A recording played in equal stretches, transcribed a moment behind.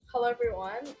Hello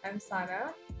everyone, I'm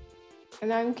Sana.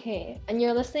 And I'm Kay, and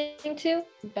you're listening to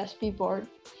Best Be Bored.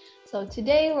 So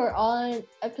today we're on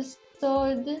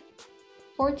episode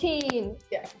 14.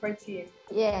 Yeah, 14.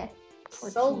 Yeah. So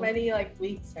 14. many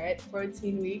weeks, right?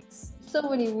 14 weeks. So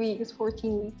many weeks,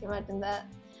 14 weeks, imagine that.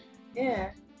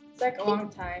 Yeah, it's like a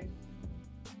long time.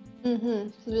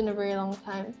 It's been a very long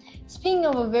time. Speaking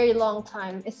of a very long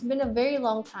time, it's been a very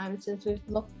long time since we've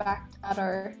looked back at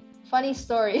our funny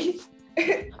stories.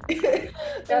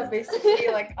 Yeah, basically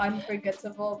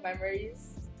unforgettable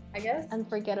memories, I guess.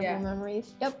 Unforgettable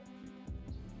memories. Yep.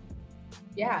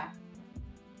 Yeah.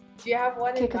 Do you have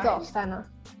one Kick in us mind? off, Sana.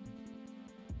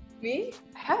 Me?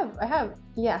 I have.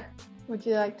 Yeah. Would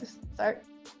you like to start?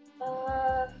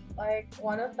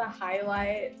 One of the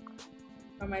highlight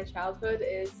from my childhood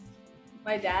is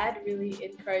my dad really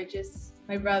encourages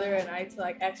my brother and I to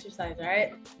exercise,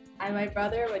 right? And my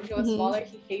brother, when he was smaller,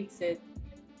 he hates it.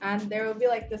 And there will be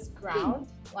this ground,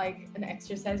 an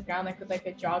exercise ground, with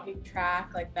a jogging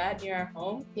track like that near our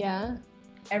home. Yeah.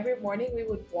 Every morning we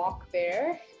would walk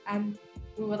there and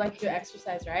we would do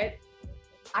exercise, right?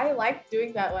 I liked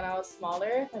doing that when I was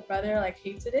smaller. My brother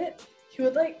hated it. He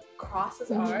would cross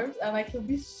his arms and he'll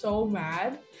be so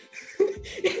mad.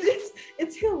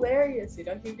 it's hilarious,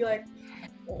 He'd be like,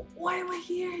 why am I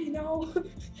here?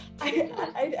 I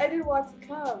didn't want to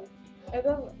come. And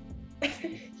then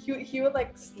he would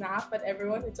snap at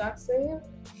everyone who talks to him.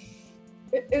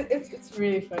 It's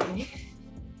really funny.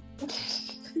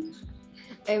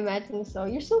 I imagine so.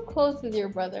 You're so close with your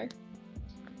brother.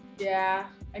 Yeah,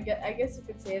 I guess you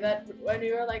could say that. When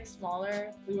we were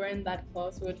smaller, we weren't that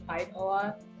close. We would fight a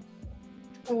lot.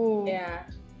 Ooh. Yeah.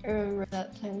 I remember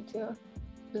that time too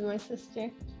with my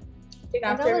sister. I think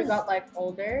after we got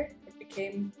older, it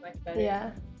became better.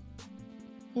 Yeah.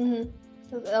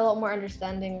 So a lot more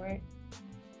understanding, right?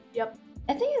 Yep.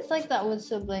 I think it's like that with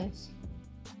siblings.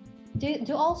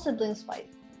 Do all siblings fight?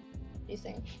 Do you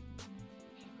think?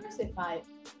 Of course they fight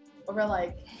over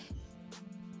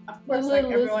of course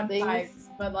everyone things. fights,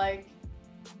 but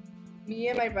me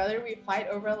and my brother, we fight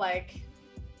over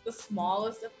the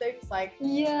smallest of things,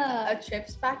 yeah, a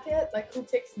chips packet, who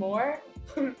takes more.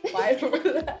 Fight over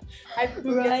that. And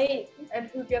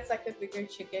who gets the bigger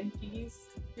chicken piece.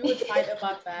 We would fight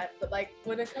about that, but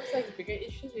when it comes to bigger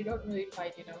issues, we don't really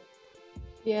fight,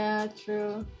 Yeah,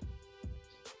 true.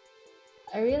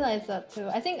 I realize that too.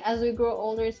 I think as we grow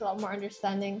older, it's a lot more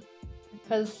understanding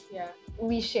because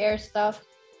we share stuff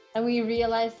and we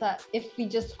realize that if we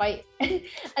just fight,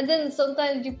 and then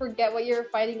sometimes you forget what you're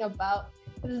fighting about.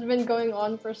 This has been going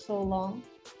on for so long.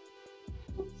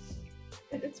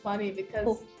 It's funny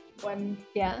because when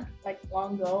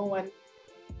long ago when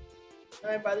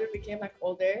my brother became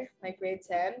older, grade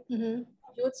 10, he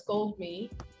would scold me.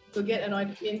 He would get annoyed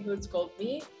with me and he would scold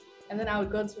me. And then I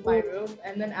would go into my room,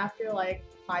 and then after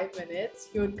 5 minutes,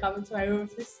 he would come into my room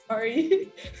and say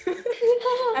sorry.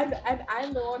 and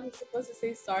I'm the one who's supposed to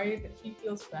say sorry, but he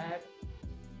feels bad.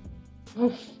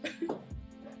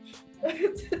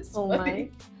 it's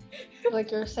funny. My. Like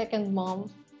your second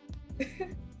mom.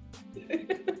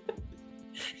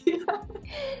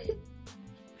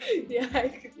 Yeah,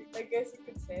 I guess you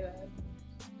could say that.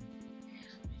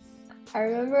 I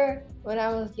remember when I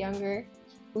was younger,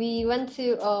 we went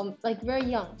to very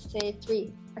young, say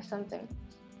 3 or something.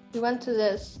 We went to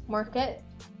this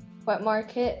wet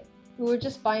market. We were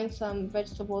just buying some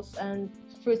vegetables and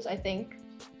fruits, I think.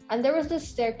 And there was this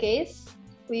staircase.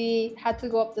 We had to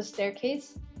go up the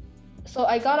staircase. So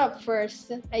I got up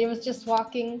first. I was just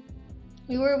walking.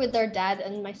 We were with our dad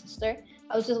and my sister.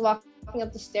 I was just walking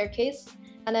up the staircase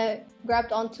and I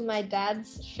grabbed onto my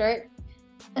dad's shirt.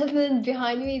 And then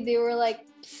behind me, they were like,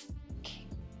 psst,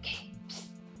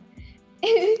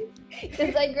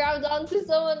 because I grabbed onto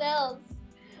someone else.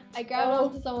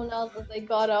 Onto someone else as I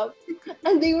got up.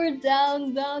 And they were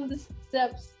down the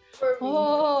steps. For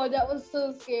me, that was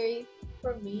so scary.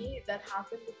 For me, that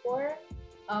happened before.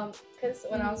 Because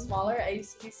when I was smaller, I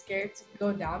used to be scared to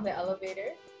go down the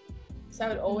elevator. So I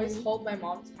would always hold my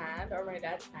mom's hand or my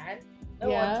dad's hand. And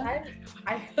one time,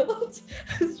 I held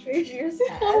a stranger's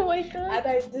hand. Oh my god. And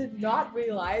I did not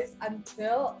realize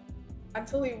until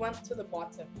we went to the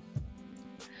bottom.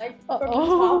 From the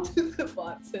top to the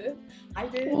bottom, I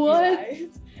didn't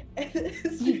realize. And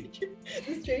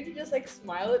the stranger just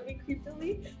smiled at me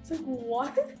creepily. It's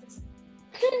what?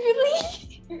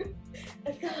 Creepily?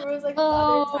 And then there was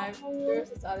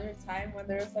this other time when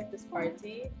there was this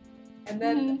party, and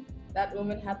then that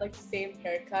woman had the same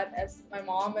haircut as my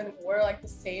mom and wore the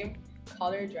same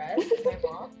color dress as my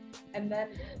mom, and then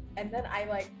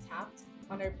I tapped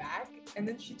on her back, and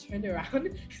then she turned around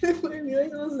and I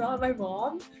realized it was not my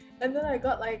mom, and then I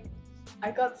got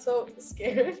so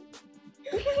scared.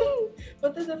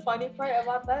 But then the funny part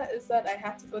about that is that I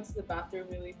had to go to the bathroom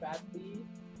really badly.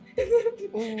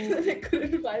 And I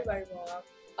couldn't find my mom.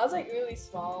 I was like really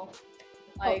small,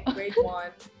 like grade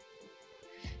 1.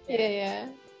 Yeah.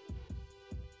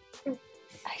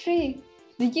 Actually,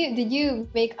 did you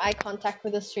make eye contact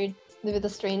with a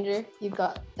stranger you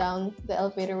got down the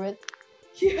elevator with?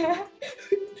 Yeah.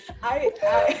 I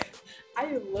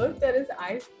looked at his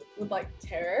eyes with like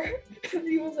terror, and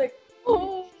he was like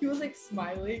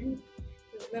smiling,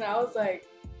 and then I was like,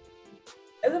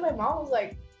 and then my mom was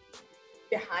like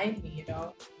behind me, you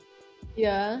know.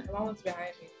 Yeah. My mom was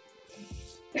behind me.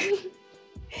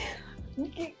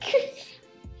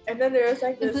 And then there was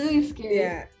like this. It's really scary.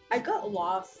 Yeah, I got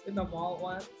lost in the mall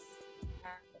once,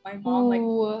 and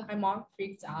my mom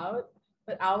freaked out.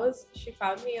 But she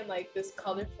found me in like this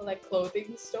colorful like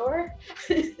clothing store.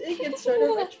 I think it sort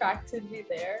of attracted me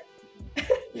there.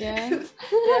 Yeah.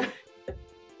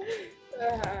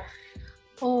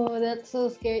 Oh, that's so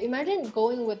scary. Imagine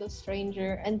going with a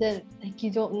stranger and then like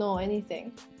you don't know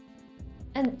anything,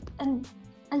 and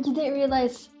you didn't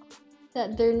realize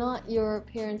that they're not your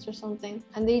parents or something,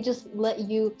 and they just let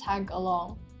you tag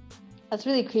along. That's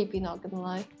really creepy, not gonna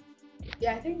lie.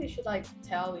 Yeah, I think they should like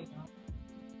tell, you know.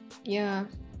 Yeah.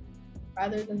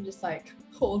 Rather than just like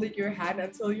holding your hand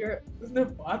until you're in the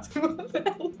bottom of the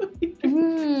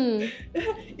elevator.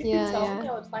 If you tell me,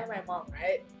 I would find my mom,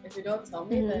 right? If you don't tell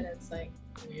me, then it's like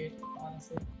weird,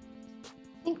 honestly.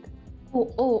 I think.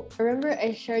 Oh! Remember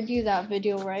I shared you that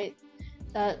video, right?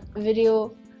 That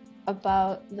video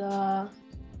about the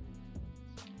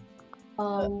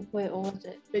wait, what was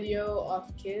it? Video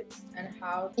of kids and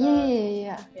how.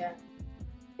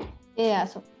 Yeah,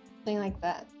 something like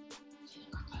that.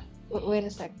 Wait a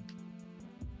sec.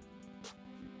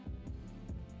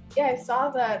 Yeah, I saw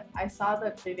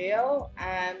that video,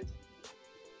 and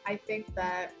I think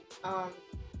that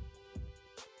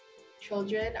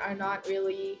children are not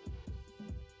really,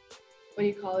 what do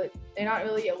you call it? They're not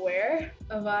really aware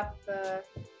about the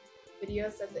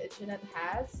videos that the internet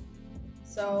has.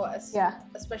 So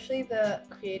especially the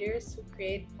creators who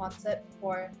create content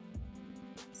for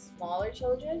smaller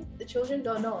children, the children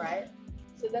don't know, right?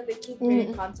 So then they keep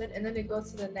creating content, and then it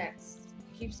goes to the next.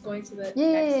 It keeps going to the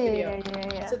next video.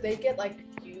 Yeah. So they get like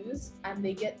views, and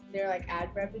they get their like ad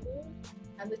revenue,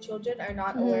 and the children are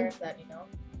not aware of that, you know.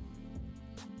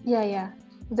 Yeah.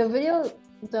 The video,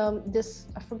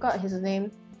 I forgot his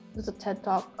name. It was a TED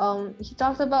Talk. He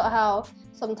talked about how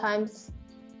sometimes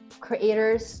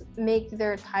creators make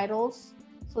their titles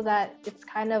so that it's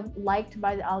kind of liked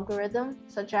by the algorithm,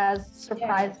 such as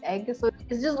surprise egg. So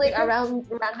it's just like a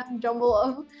random jumble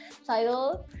of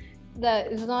titles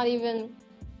that is not even,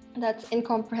 that's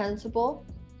incomprehensible,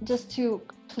 just to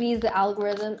please the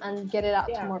algorithm and get it out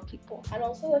to more people. And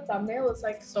also the thumbnail is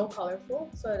like so colorful,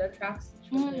 so it attracts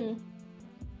children.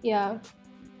 Yeah.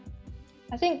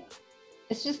 I think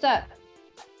it's just that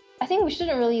I think we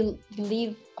shouldn't really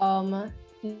leave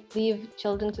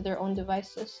children to their own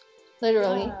devices.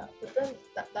 Literally. Yeah, but then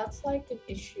that's like an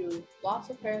issue. Lots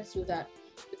of parents do that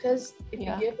because if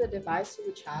you give the device to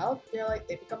the child,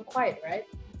 they become quiet, right?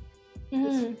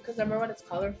 Because number one, it's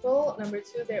colorful. Number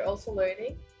two, they're also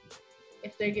learning.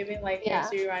 If they're giving like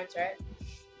nursery rhymes, right?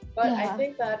 But I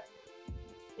think that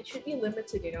it should be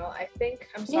limited. You know, I think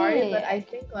I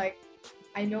think like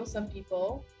I know some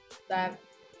people that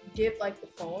give like the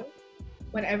phone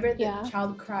whenever the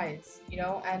child cries, you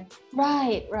know, and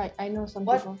right. I know some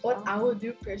people. What I would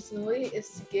do personally is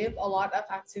to give a lot of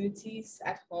activities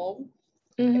at home.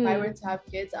 If I were to have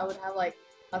kids, I would have like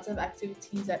lots of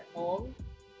activities at home,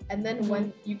 and then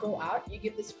when you go out, you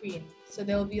give the screen, so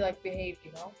they'll be like behaved,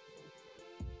 you know.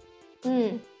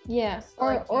 Yeah,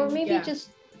 so or maybe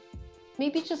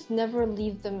just never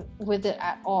leave them with it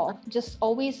at all. Just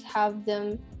always have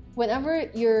them. Whenever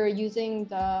you're using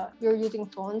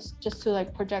phones just to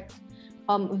like project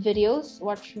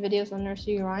watch videos on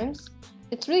nursery rhymes,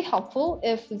 it's really helpful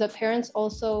if the parents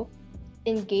also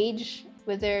engage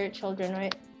with their children,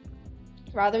 right?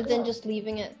 Rather than just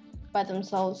leaving it by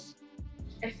themselves.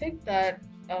 I think that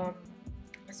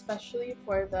especially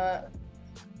for the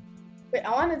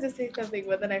I wanted to say something,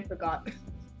 but then I forgot.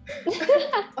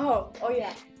 oh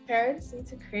yeah, parents need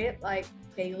to create like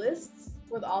playlists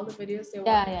with all the videos they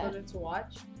want children to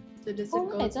watch. So it doesn't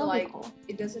go to like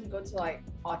it doesn't go to like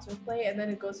autoplay, and then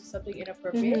it goes to something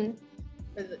inappropriate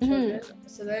for the children.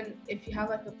 So then if you have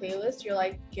like a playlist, you're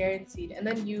like guaranteed, and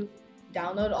then you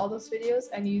download all those videos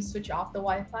and you switch off the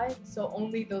Wi-Fi, so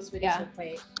only those videos will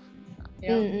play.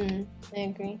 I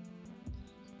agree.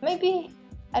 maybe,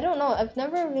 I don't know. I've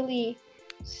never really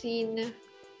seen.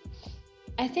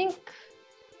 I think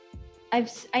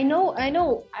I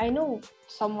know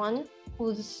someone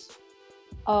who's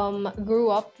grew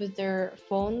up with their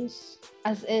phones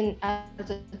as a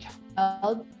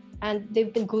child, and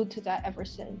they've been glued to that ever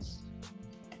since.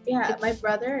 Yeah,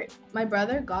 my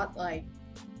brother got like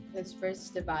his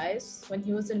first device when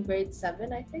he was in grade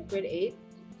 7, I think, grade 8.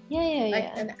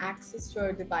 Like an access to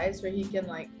a device where he can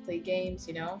like play games,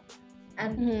 you know.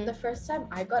 And the first time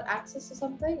I got access to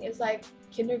something is like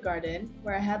kindergarten,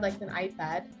 where I had like an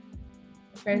iPad.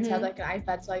 My parents had like an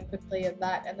iPad, so I could play on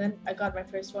that. And then I got my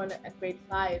first one at grade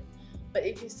 5. But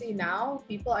if you see now,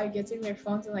 people are getting their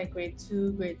phones in like grade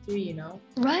 2, grade 3, you know?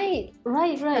 Right.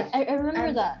 Yeah. I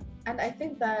remember that. And I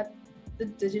think that the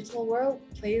digital world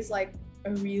plays like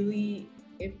a really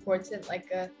important,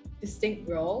 like a distinct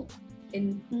role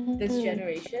in this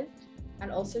generation.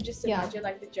 And also just imagine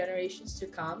like the generations to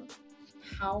come,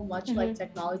 how much like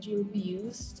technology will be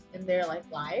used in their like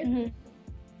life.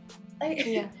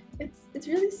 Like, it's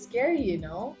really scary, you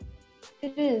know?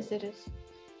 It is.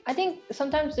 I think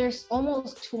sometimes there's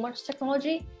almost too much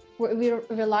technology. We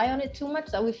rely on it too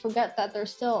much that we forget that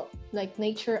there's still like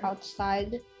nature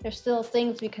outside. There's still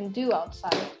things we can do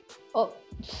outside.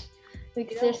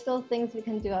 Because there's still things we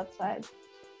can do outside.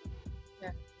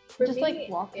 Yeah. Just me, like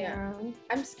walking around.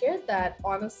 I'm scared that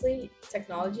honestly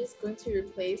technology is going to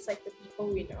replace like the people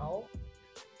we know.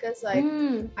 Because like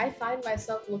I find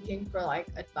myself looking for like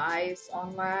advice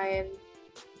online,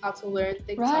 how to learn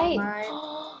things online.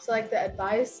 So like the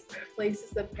advice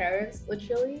replaces the parents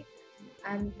literally,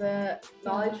 and the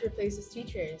knowledge replaces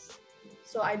teachers.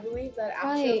 So I believe that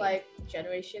after like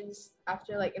generations,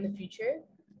 after like in the future,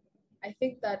 I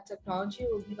think that technology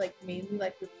will be like mainly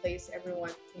like replace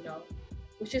everyone, you know,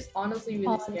 which is honestly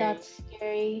really scary. That's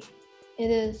scary. It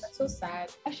is. That's so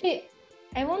sad. Actually,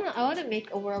 I wanna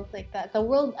make a world like that. The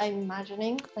world I'm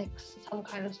imagining, like some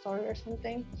kind of story or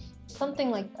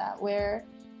something like that, where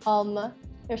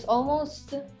there's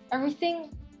almost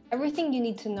everything you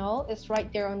need to know is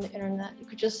right there on the internet. You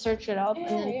could just search it up, and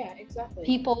then exactly.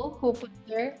 People who put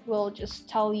there will just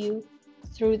tell you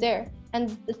through there,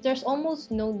 and there's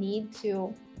almost no need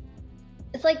to.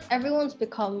 It's like everyone's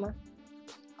become.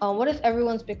 What if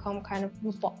everyone's become kind of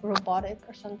robotic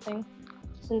or something?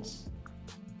 Since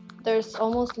there's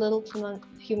almost little to none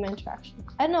human interaction.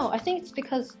 I don't know. I think it's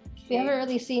because we haven't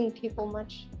really seen people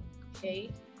much. Okay.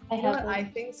 You know what I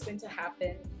think is going to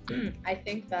happen? I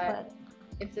think that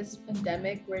if this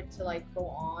pandemic were to like go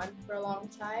on for a long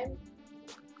time,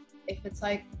 if it's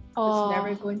like it's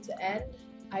never going to end,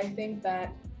 I think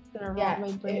that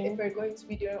if we're going to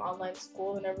be doing online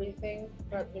school and everything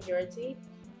for the majority,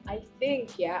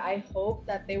 I hope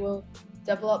that they will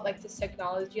develop like this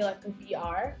technology like a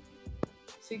VR,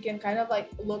 so you can kind of like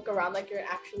look around like you're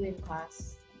actually in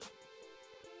class.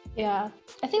 Yeah,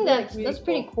 I think that's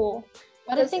pretty cool.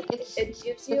 But I think it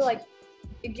gives you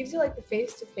like the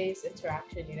face-to-face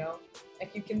interaction, you know,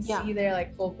 like you can see their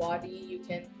like full body. You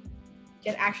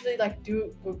can actually like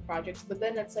do group projects, but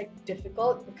then it's like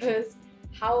difficult because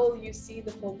how will you see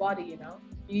the full body, you know?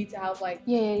 You need to have like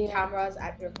cameras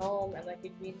at your home and like a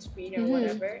green screen or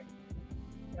whatever,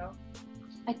 you know?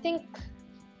 I think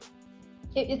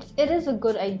it is a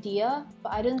good idea,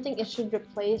 but I don't think it should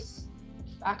replace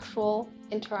actual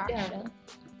interaction.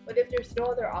 But if there's no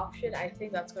other option, I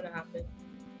think that's going to happen.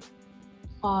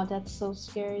 Oh, that's so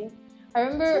scary. I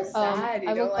remember it's so sad,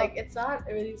 you know, like it's not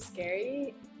really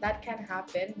scary. That can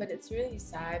happen, but it's really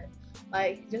sad.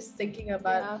 Like just thinking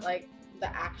about like the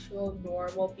actual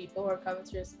normal people who are coming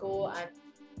to your school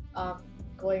and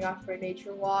going out for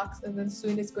nature walks, and then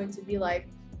soon it's going to be like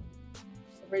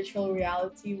virtual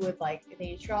reality with like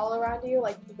nature all around you.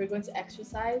 Like if you're going to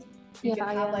exercise, you can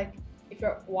have like, if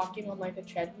you're walking on like a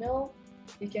treadmill,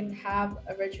 you can have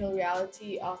a virtual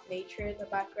reality of nature in the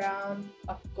background,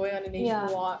 of going on a nature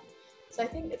walk. So I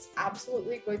think it's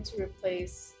absolutely going to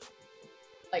replace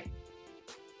like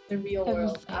the real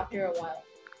world after a while.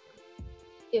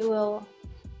 It will.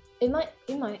 It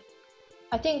might.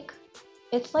 I think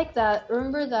it's like that.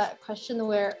 Remember that question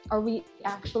where are we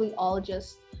actually all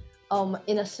just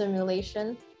in a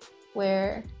simulation?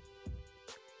 Where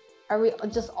are we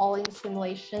just all in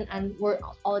simulation and we're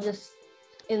all just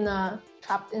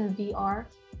trapped in VR,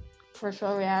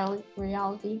 virtual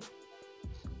reality?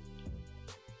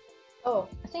 Oh,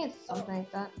 I think it's something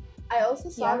like that. I also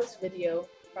saw this video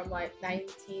from like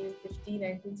 1950,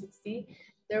 1960.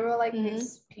 There were like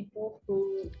these people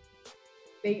who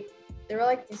they were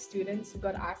like these students who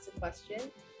got asked a question,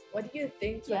 what do you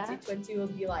think 2020 will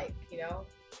be like, you know?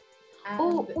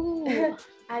 And,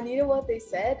 and you know what they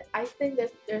said? I think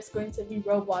that there's going to be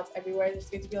robots everywhere. There's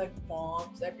going to be like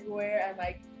bombs everywhere and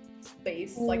like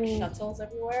space, like shuttles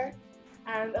everywhere.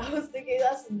 And I was thinking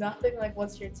that's nothing like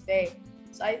what's here today.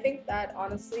 So I think that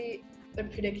honestly, the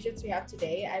predictions we have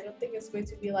today, I don't think it's going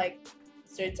to be like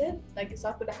certain. Like it's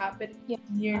not going to happen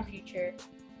near future.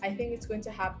 I think it's going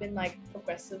to happen like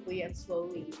progressively and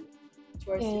slowly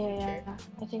towards the future. Yeah,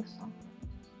 I think so.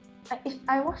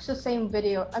 I watched the same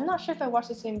video. I'm not sure if I watched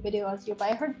the same video as you,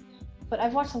 but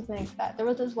I've watched something like that. There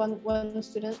was this one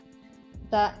student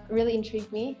that really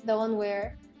intrigued me. The one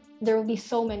where there will be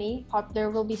so many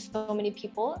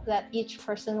people that each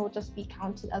person will just be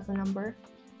counted as a number.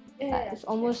 It's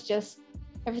almost just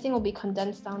everything will be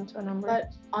condensed down to a number.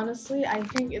 But honestly, I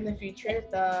think in the future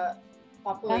the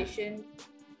population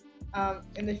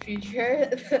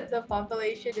the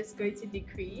population is going to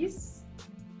decrease.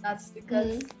 That's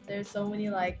because there's so many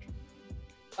like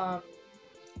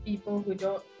people who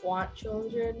don't want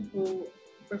children, who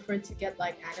prefer to get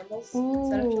like animals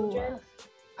instead of children,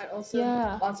 and also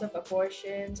lots of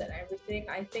abortions and everything.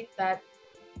 I think that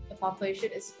the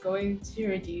population is going to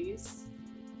reduce.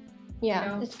 Yeah, you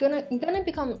know? It's gonna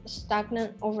become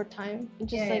stagnant over time,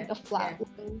 just like a flat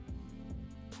line.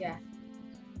 Yeah.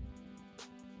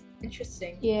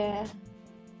 Interesting. Yeah,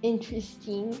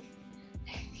 interesting.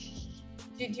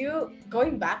 Did you,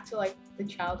 going back to like the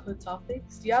childhood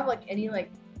topics, do you have like any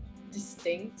like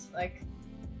distinct, like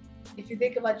if you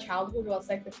think about childhood, what's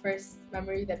like the first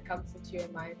memory that comes into your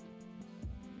mind?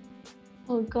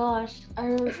 Oh gosh,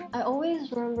 I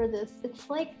always remember this. It's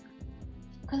like,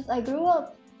 because I grew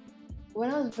up,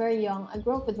 when I was very young, I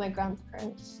grew up with my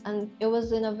grandparents, and it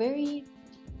was in a very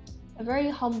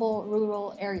humble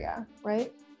rural area,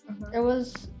 right? It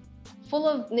was full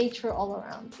of nature all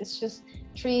around. It's just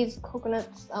trees,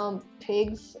 coconuts,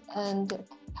 pigs, and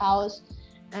cows,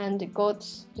 and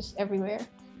goats just everywhere.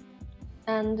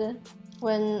 And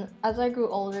as I grew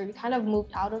older, we kind of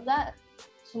moved out of that.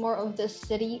 It's more of this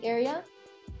city area.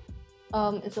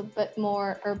 It's a bit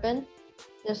more urban.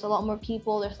 There's a lot more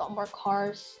people. There's a lot more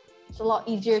cars. It's a lot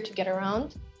easier to get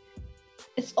around.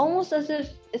 It's almost as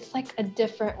if it's like a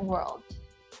different world.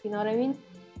 You know what I mean?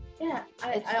 Yeah,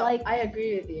 I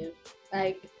agree with you.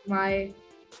 Like my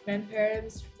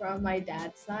grandparents from my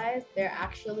dad's side, they're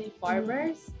actually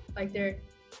farmers. Like they're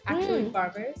actually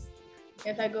farmers.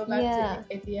 If I go back to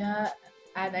India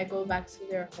and I go back to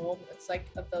their home, it's like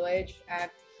a village,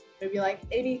 and there'd be like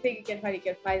anything you can find. You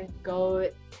can find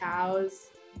goat,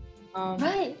 cows,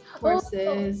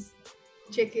 horses,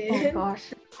 chicken,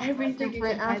 everything you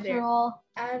can find there. All.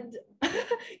 And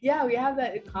yeah, we have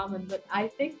that in common. But I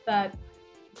think that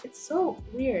it's so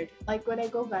weird. Like when I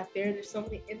go back there, there's so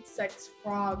many insects,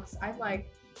 frogs. I'm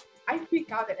like, I freak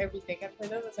out at everything. And for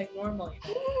them, it's like normal.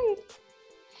 You know?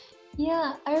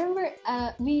 Yeah, I remember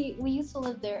we used to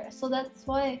live there. So that's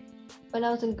why when I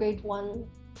was in grade 1,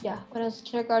 when I was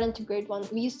kindergarten to grade 1,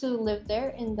 we used to live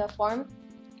there in the farm.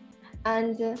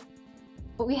 And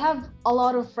but we have a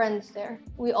lot of friends there.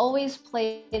 We always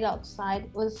played outside.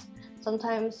 It was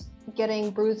sometimes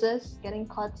getting bruises, getting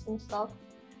cuts and stuff.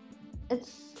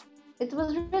 It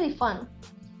was really fun.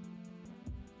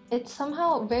 It's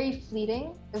somehow very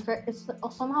fleeting. It's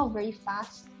somehow very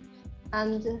fast,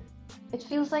 and it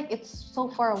feels like it's so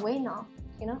far away now.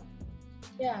 You know?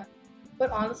 Yeah,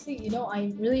 but honestly, you know,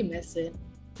 I really miss it.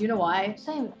 You know why?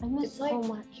 Same. I miss it so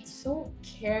much. It's so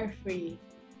carefree.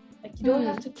 Like you don't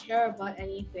have to care about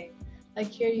anything. Like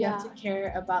here, you have to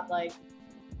care about like,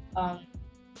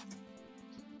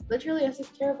 literally, you have to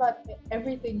care about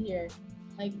everything here.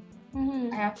 Like.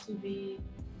 I have to be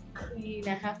clean.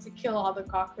 I have to kill all the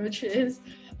cockroaches.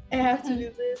 I have to do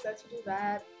this. I have to do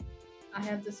that. I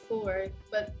have the schoolwork,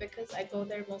 but because I go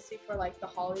there mostly for like the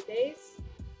holidays,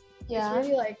 it's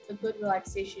really like a good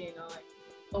relaxation. You know, like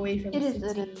away from the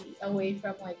city, away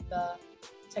from like the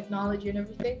technology and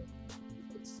everything.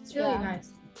 It's really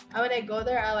nice. And when I go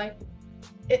there, I like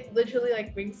it. Literally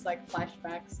like brings like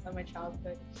flashbacks of my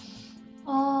childhood.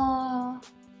 Oh.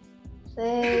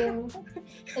 Same.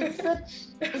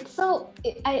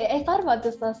 I thought about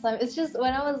this last time. It's just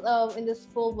when I was in the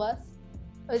school bus,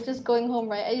 I was just going home,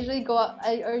 right? I usually go out,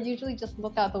 or usually just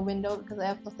look out the window because I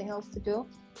have nothing else to do.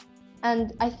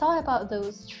 And I thought about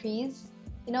those trees,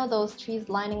 you know, those trees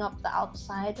lining up the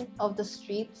outside of the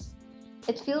streets.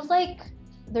 It feels like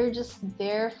they're just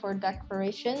there for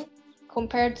decoration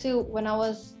compared to when I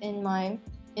was in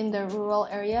the rural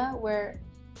area where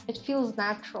it feels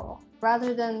natural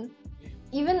rather than.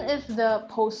 Even if the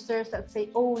posters that say,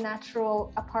 oh,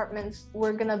 natural apartments,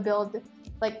 we're gonna build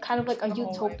like kind of like a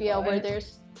utopia where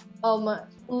there's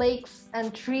lakes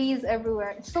and trees everywhere,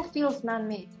 it still feels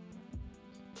man-made.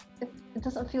 it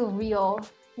doesn't feel real,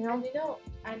 you know?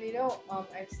 And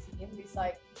I've seen these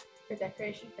like for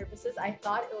decoration purposes. I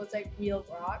thought it was like real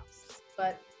rocks,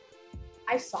 but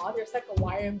I saw there's like a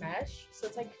wire mesh, so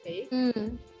it's like fake.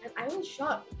 And I was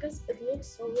shocked because it looks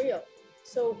so real.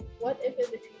 So what if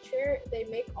in the future they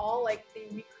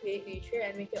recreate nature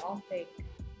and make it all fake?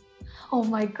 Oh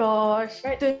my gosh!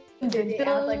 Right? They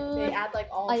add like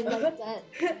all. I like that.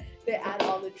 They add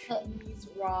all the trees,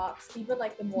 rocks, even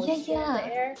like the moisture in the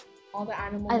air, all the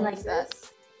animal noises. Like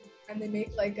that. And they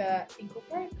make like a eco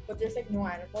park, but there's like no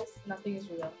animals, nothing is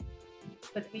real.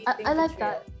 But we think I like it's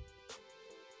that. real.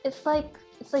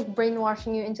 It's like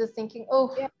brainwashing you into thinking,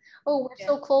 we're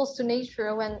so close to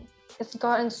nature when it's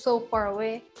gotten so far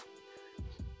away.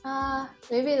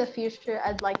 Maybe in the future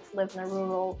I'd like to live in a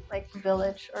rural like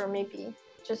village, or maybe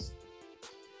just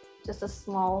a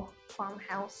small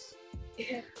farmhouse.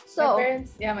 Yeah. So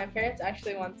my parents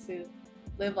actually want to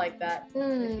live like that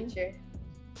in the future.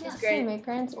 Yeah, it's great. My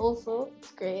parents also.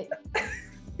 It's great.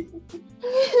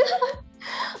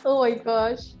 Oh my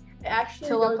gosh. I actually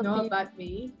don't know about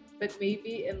me, but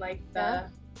maybe in like the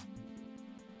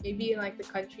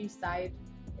countryside,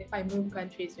 if I move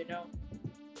countries,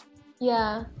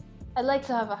 Yeah, I'd like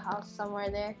to have a house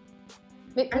somewhere there.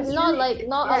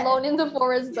 Not alone in the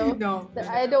forest though. No.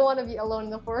 I don't want to be alone in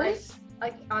the forest.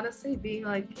 Like honestly, being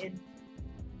like in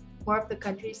more of the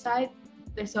countryside,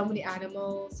 there's so many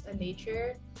animals and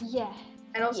nature. Yeah.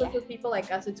 And also for people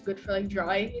like us, it's good for like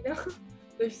drawing.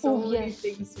 There's so many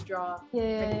things to draw.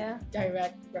 Yeah.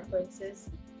 Direct references.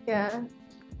 Yeah.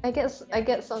 I guess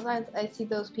sometimes I see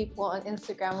those people on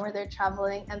Instagram where they're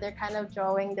traveling and they're kind of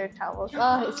drawing their travels.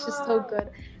 It's just so good.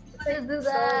 It's like do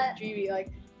that. So dreamy.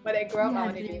 Like when I grow up, I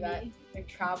want to do that. Like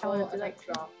travel and like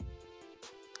draw.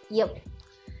 Yep.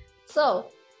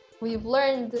 So we've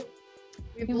learned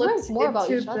more about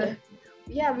each other.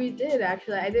 Yeah, we did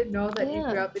actually. I didn't know that you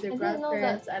grew up with your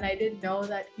grandparents, and I didn't know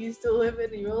that you used to live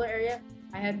in a rural area.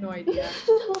 I had no idea.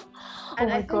 And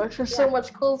my gosh, we're so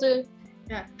much closer.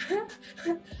 Yeah.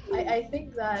 I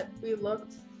think that we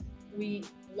looked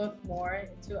more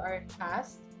into our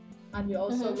past, and we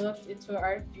also looked into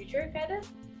our future, kind of.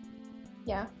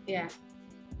 Yeah. Yeah.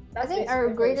 I think our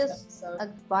greatest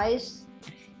advice,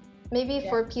 maybe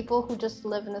for people who just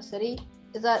live in a city,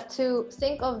 is that to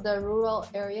think of the rural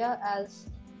area as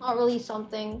not really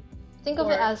something. Think of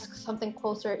it as something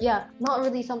closer. Yeah, not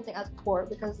really something as poor,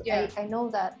 because I know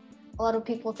that a lot of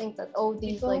people think that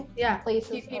these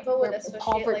places people would associate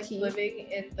poverty. Like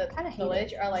living in the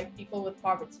village are like people with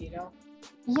poverty,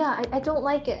 Yeah, I don't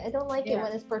like it. I don't like it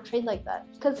when it's portrayed like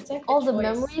that, because like all the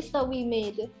memories that we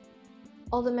made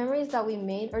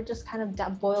are just kind of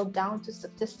boiled down to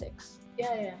statistics.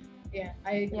 Yeah.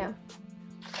 I agree. Yeah.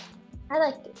 I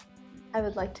liked it. I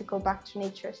would like to go back to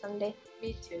nature someday.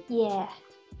 Me too. Yeah.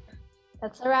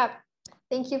 That's a wrap.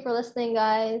 Thank you for listening,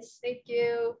 guys. Thank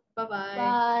you. Bye-bye.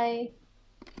 Bye.